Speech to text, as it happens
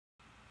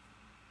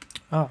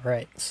All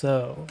right,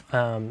 so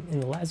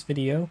in the last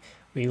video,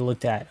 we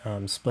looked at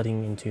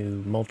splitting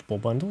into multiple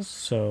bundles.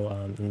 So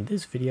in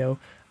this video,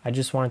 I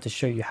just wanted to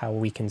show you how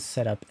we can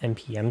set up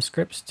NPM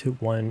scripts to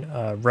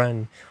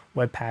run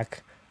Webpack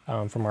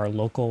from our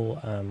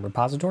local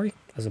repository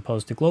as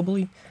opposed to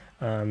globally.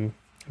 I'm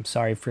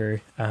sorry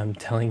for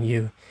telling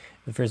you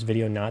the first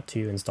video not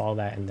to install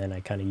that, and then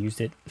I kind of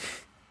used it.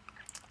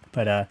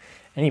 But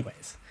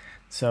anyways,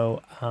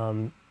 so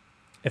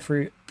if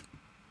we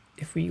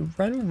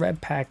run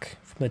Webpack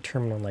from the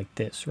terminal like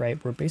this, right,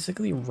 we're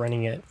basically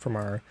running it from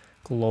our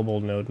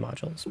global node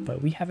modules,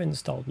 but we have it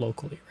installed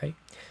locally, right?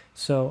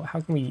 So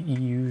how can we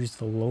use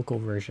the local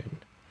version?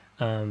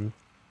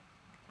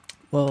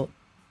 Well,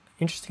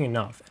 interesting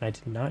enough, and I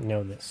did not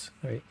know this,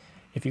 right?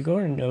 If you go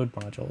to node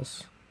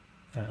modules,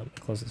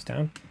 close this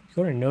down, you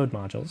go to node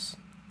modules,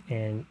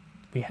 and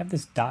we have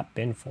this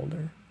 .bin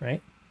folder,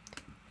 right?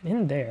 And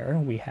in there,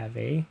 we have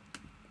a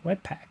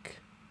Webpack.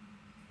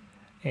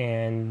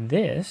 And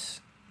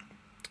this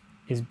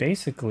is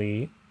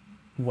basically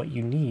what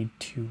you need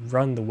to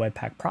run the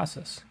Webpack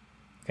process,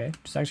 okay? Which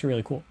is actually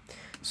really cool.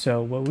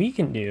 So what we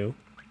can do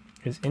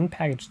is in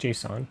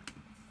package.json,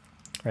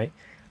 right?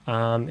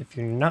 If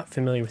you're not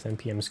familiar with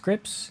NPM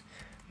scripts,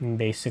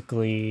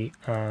 basically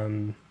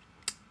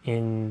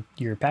in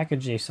your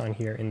package.json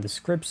here in the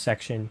scripts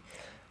section,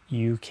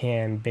 you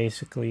can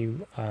basically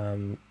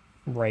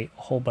write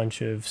a whole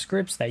bunch of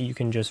scripts that you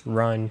can just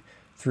run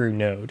through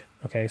Node.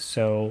 Okay,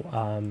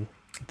 so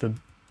the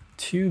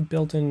two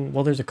built-in,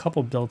 well, there's a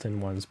couple built-in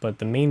ones, but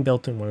the main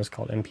built-in one is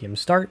called NPM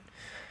start.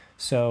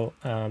 So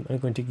I'm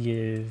going to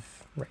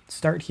give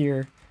start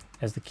here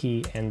as the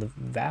key, and the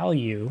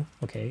value,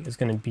 okay, is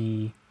going to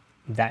be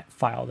that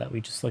file that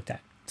we just looked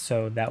at.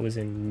 So that was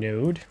in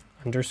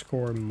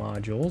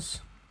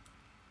node_modules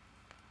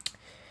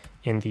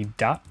in the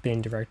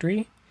 .bin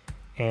directory,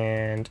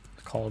 and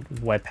it's called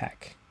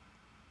Webpack.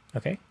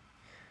 Okay,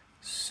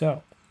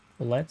 so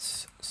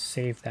let's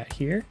save that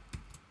here.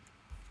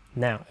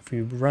 Now, if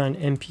we run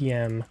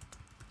npm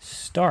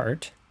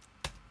start,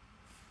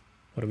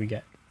 what do we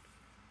get?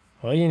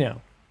 Well, you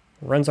know,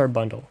 runs our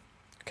bundle,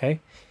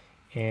 okay?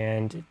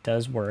 And it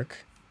does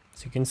work,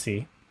 as you can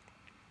see.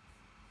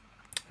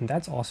 And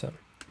that's awesome.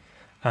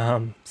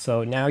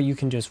 So now you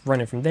can just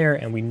run it from there,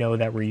 and we know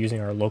that we're using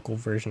our local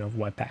version of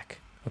Webpack,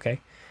 okay?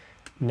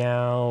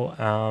 Now,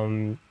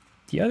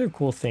 the other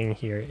cool thing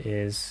here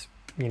is,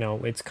 you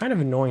know, it's kind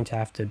of annoying to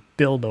have to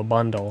build a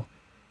bundle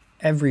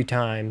every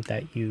time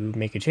that you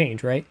make a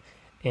change, right?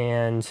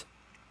 And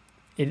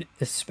it,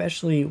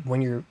 especially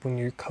when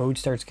your code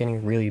starts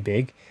getting really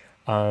big,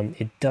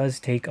 it does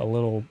take a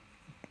little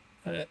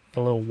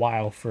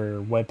while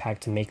for Webpack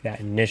to make that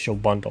initial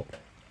bundle.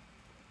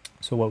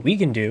 So what we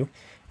can do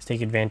is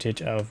take advantage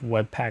of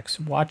Webpack's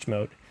watch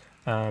mode.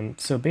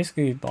 So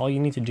basically, all you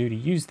need to do to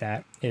use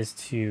that is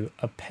to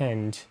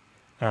append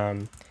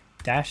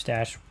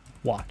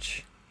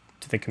 --watch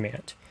to the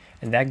command,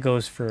 and that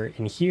goes for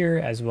in here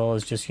as well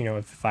as just, you know,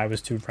 if I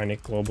was to run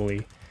it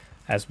globally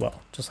as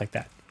well, just like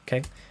that.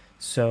 Okay,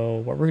 so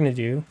what we're going to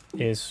do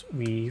is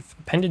we've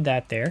appended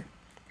that there,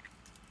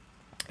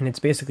 and it's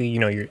basically, you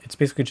know, it's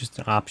basically just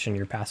an option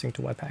you're passing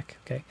to Webpack.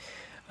 Okay,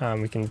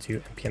 we can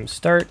do npm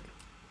start.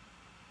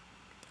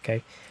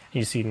 Okay, and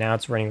you see now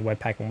it's running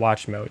Webpack in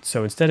watch mode.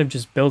 So instead of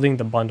just building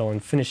the bundle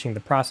and finishing the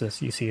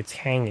process, you see it's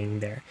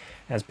hanging there.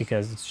 That's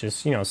because it's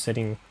just, you know,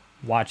 sitting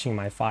watching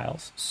my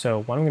files.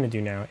 So what I'm going to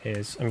do now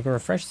is I'm going to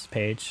refresh this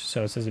page.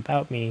 So it says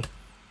about me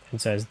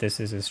and says this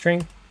is a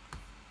string.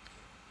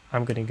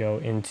 I'm going to go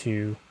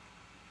into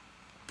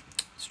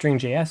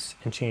string.js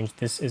and change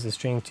this is a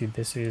string to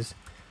this is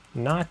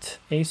not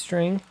a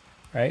string,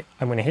 right?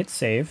 I'm going to hit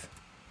save.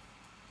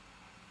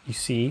 You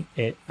see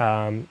it,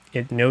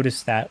 it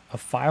noticed that a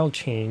file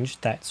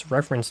change that's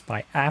referenced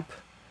by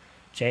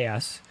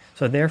app.js.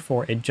 So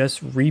therefore it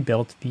just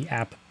rebuilt the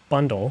app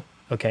bundle,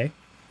 okay?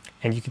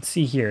 And you can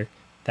see here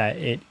that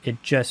it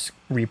just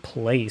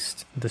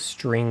replaced the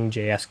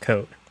string.js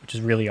code, which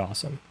is really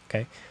awesome,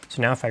 okay?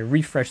 So now if I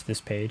refresh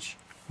this page,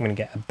 I'm gonna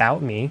get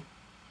about me,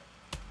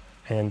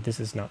 and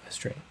this is not a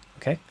string,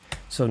 okay?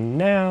 So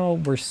now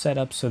we're set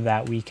up so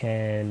that we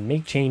can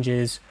make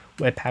changes.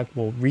 Webpack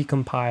will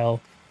recompile,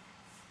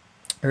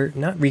 or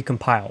not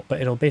recompile, but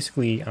it'll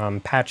basically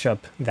patch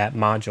up that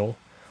module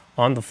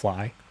on the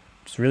fly,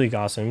 which is really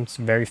awesome. It's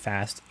very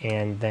fast,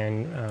 and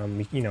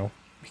then you know,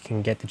 we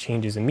can get the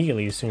changes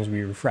immediately as soon as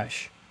we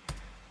refresh.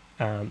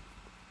 So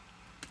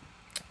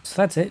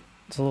that's it.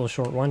 It's a little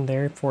short one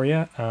there for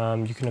you.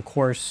 You can of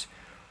course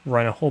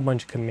run a whole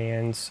bunch of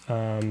commands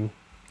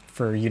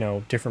for, you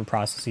know, different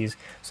processes.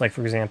 So like,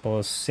 for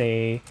example,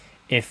 say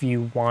if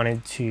you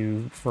wanted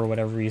to, for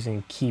whatever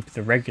reason, keep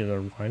the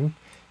regular one,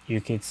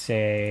 you could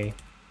say,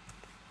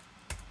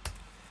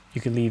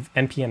 you could leave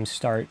npm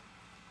start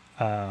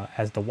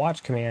as the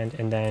watch command,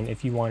 and then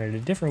if you wanted a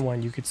different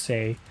one, you could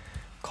say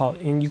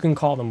and you can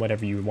call them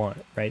whatever you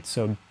want, right?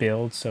 So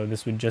build, so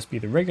this would just be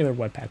the regular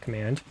Webpack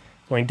command.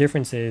 The only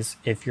difference is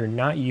if you're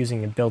not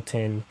using a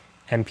built-in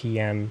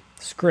npm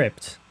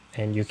script,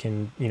 and you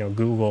can, you know,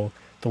 Google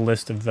the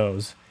list of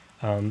those,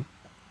 then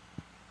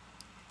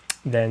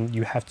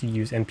you have to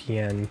use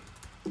npm.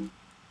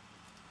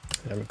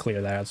 I will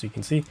clear that out so you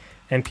can see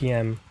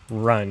npm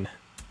run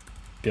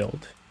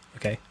build.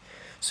 Okay,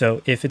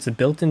 so if it's a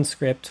built-in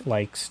script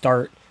like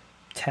start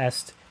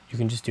test, you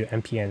can just do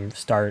npm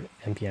start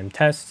npm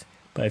test.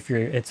 But if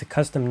it's a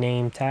custom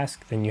name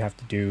task, then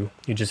you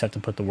just have to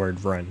put the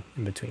word run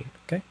in between.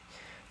 Okay,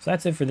 so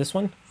that's it for this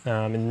one.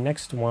 In the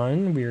next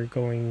one, we're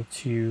going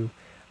to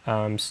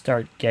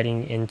start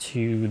getting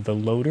into the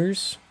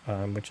loaders,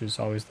 which is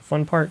always the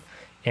fun part.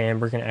 And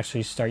we're going to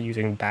actually start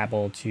using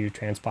Babel to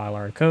transpile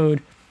our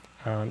code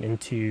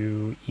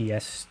into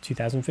ES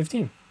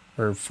 2015,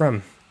 or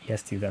from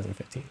ES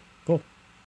 2015. Cool.